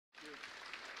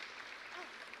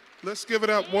Let's give it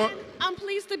up. One. I'm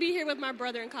pleased to be here with my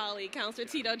brother and colleague, Counselor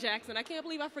Tito Jackson. I can't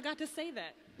believe I forgot to say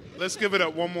that. Let's give it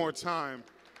up one more time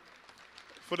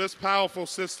for this powerful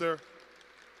sister.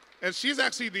 And she's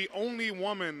actually the only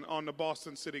woman on the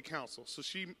Boston City Council. So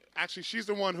she's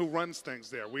the one who runs things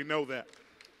there. We know that.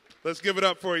 Let's give it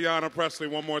up for Ayanna Pressley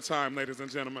one more time, ladies and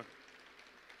gentlemen.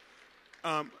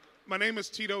 My name is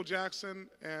Tito Jackson,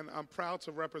 and I'm proud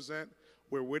to represent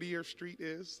where Whittier Street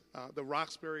is, the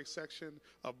Roxbury section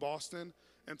of Boston.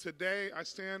 And today I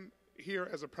stand here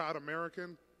as a proud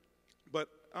American, but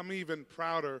I'm even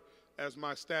prouder as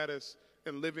my status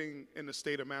in living in the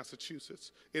state of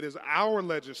Massachusetts. It is our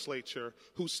legislature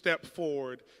who stepped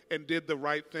forward and did the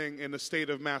right thing in the state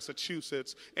of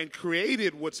Massachusetts and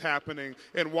created what's happening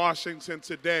in Washington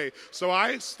today. So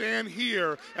I stand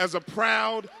here as a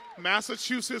proud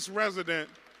Massachusetts resident.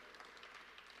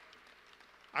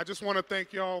 I just want to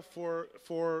thank y'all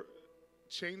for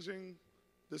changing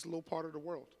this little part of the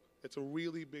world. It's a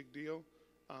really big deal,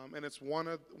 and it's one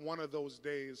of those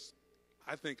days,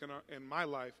 I think, in my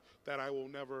life that I will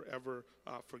never, ever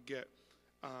forget.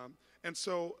 And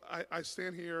so I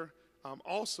stand here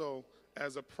also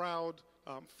as a proud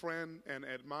friend and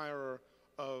admirer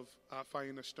of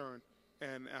Faina Stern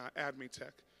and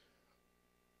AdMeTech.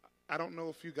 I don't know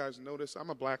if you guys noticed,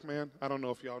 I'm a black man. I don't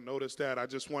know if y'all noticed that. I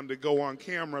just wanted to go on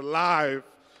camera live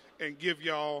and give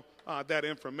y'all that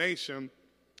information.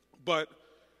 But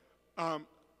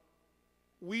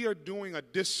we are doing a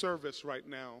disservice right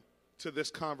now to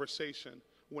this conversation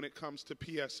when it comes to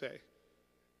PSA.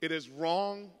 It is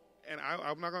wrong, and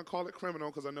I'm not going to call it criminal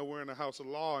because I know we're in a house of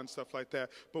law and stuff like that,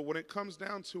 but when it comes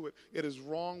down to it, it is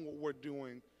wrong what we're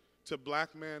doing to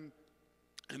black men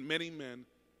and many men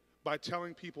by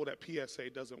telling people that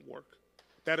PSA doesn't work.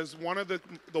 That is one of the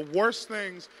worst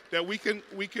things that we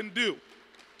can do.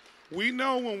 We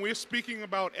know when we're speaking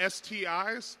about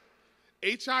STIs,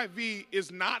 HIV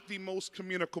is not the most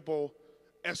communicable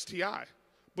STI.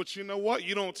 But you know what?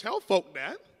 You don't tell folk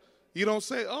that. You don't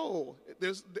say, oh,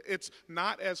 it's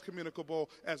not as communicable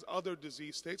as other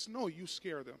disease states. No, you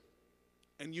scare them.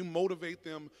 And you motivate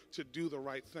them to do the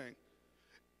right thing.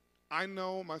 I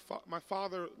know my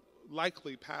father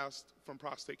likely passed from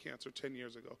prostate cancer 10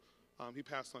 years ago. He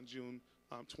passed on June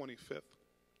 25th.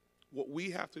 What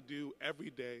we have to do every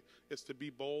day is to be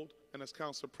bold, and as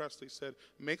Counselor Pressley said,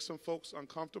 make some folks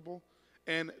uncomfortable.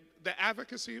 And the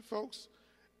advocacy, folks,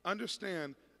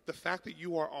 understand the fact that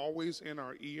you are always in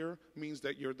our ear means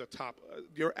that you're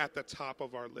at the top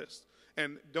of our list.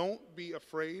 And don't be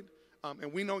afraid.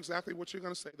 And we know exactly what you're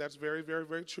going to say. That's very, very,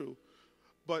 very true.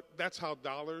 But that's how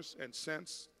dollars and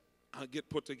cents get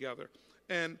put together.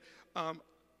 And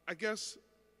I guess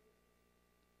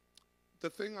the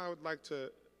thing I would like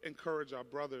to encourage our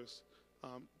brothers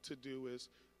to do is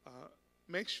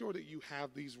make sure that you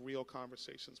have these real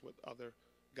conversations with other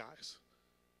guys.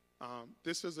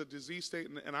 This is a disease state,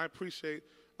 and I appreciate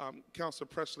Counselor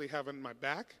Pressley having my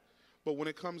back. But when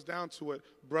it comes down to it,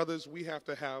 brothers, we have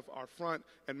to have our front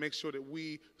and make sure that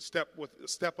we step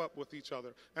up with each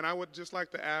other. And I would just like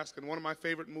to ask, and one of my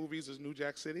favorite movies is New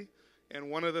Jack City,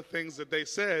 and one of the things that they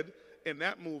said in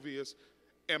that movie is,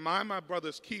 am I my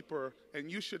brother's keeper?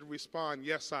 And you should respond,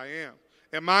 yes, I am.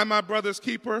 Am I my brother's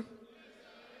keeper?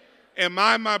 Am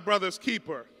I my brother's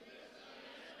keeper?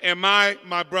 Am I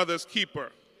my brother's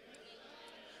keeper?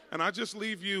 And I just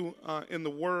leave you in the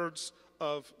words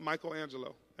of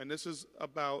Michelangelo. And this is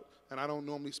about, and I don't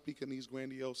normally speak in these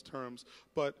grandiose terms,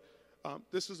 but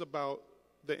this is about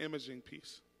the imaging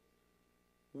piece.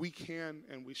 We can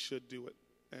and we should do it.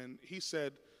 And he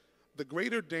said, the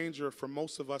greater danger for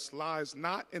most of us lies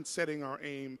not in setting our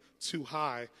aim too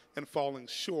high and falling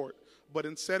short, but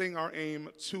in setting our aim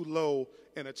too low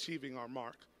and achieving our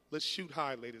mark. Let's shoot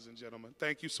high, ladies and gentlemen.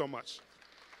 Thank you so much.